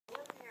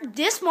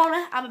This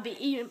morning, I'm gonna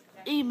be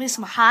eating me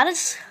some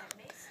hotties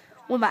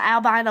with my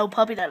albino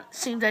puppy that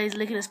seems that he's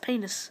licking his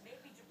penis.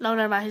 No,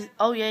 never mind.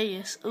 Oh yeah, he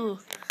is. Ooh,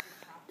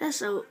 that's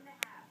so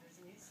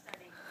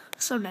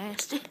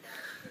nasty.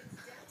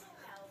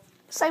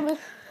 Simon,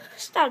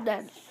 stop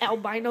that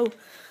albino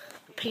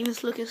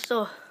penis looking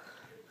stuff.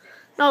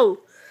 No,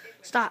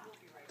 stop.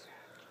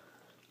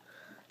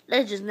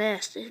 That's just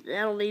nasty.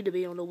 That don't need to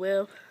be on the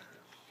web.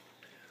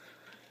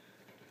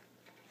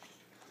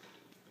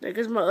 There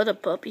goes my other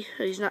puppy.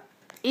 He's not.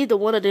 Either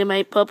one of them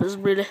ain't puppies,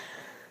 really.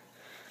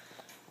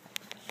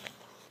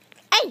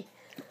 Hey,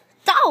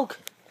 dog!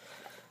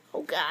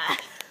 Oh God!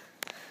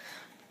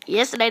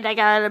 Yesterday they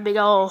got a big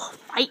old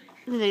fight.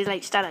 And they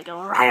like started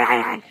going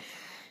right.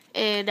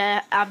 And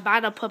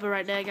albino puppy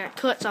right there got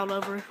cuts all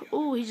over him.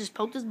 Ooh, he just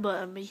poked his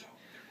butt at me.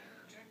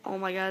 Oh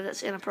my God,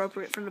 that's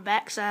inappropriate from the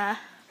backside.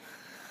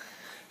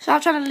 So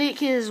I'm trying to lick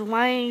his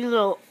wang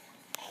little.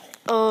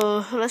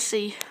 Let's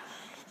see.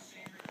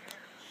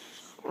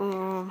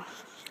 Ooh,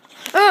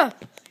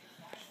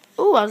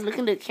 I was looking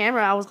at the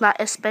camera. I was not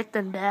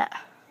expecting that.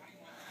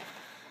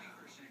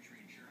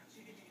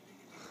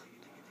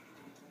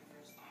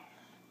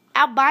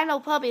 Albino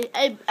puppy.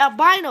 Hey,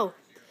 albino.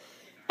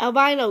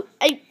 Albino.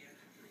 Hey,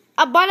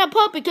 albino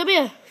puppy, come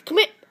here. Come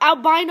here.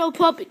 Albino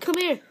puppy, come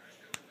here.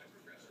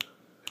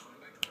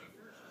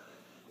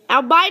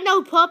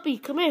 Albino puppy,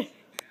 come here.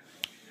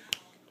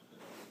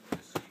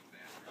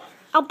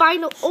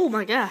 Albino. Oh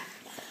my God.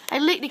 I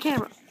licked the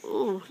camera.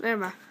 Oh,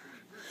 never mind.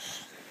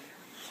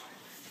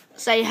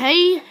 Say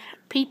hey,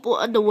 people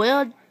of the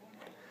world.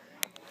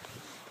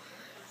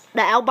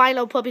 The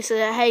albino puppy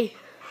said hey.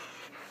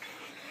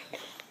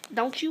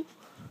 Don't you?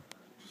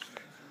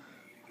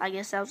 I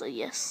guess that was a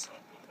yes.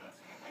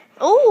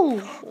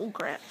 Oh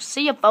crap.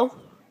 See ya, Bo.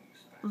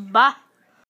 Bye.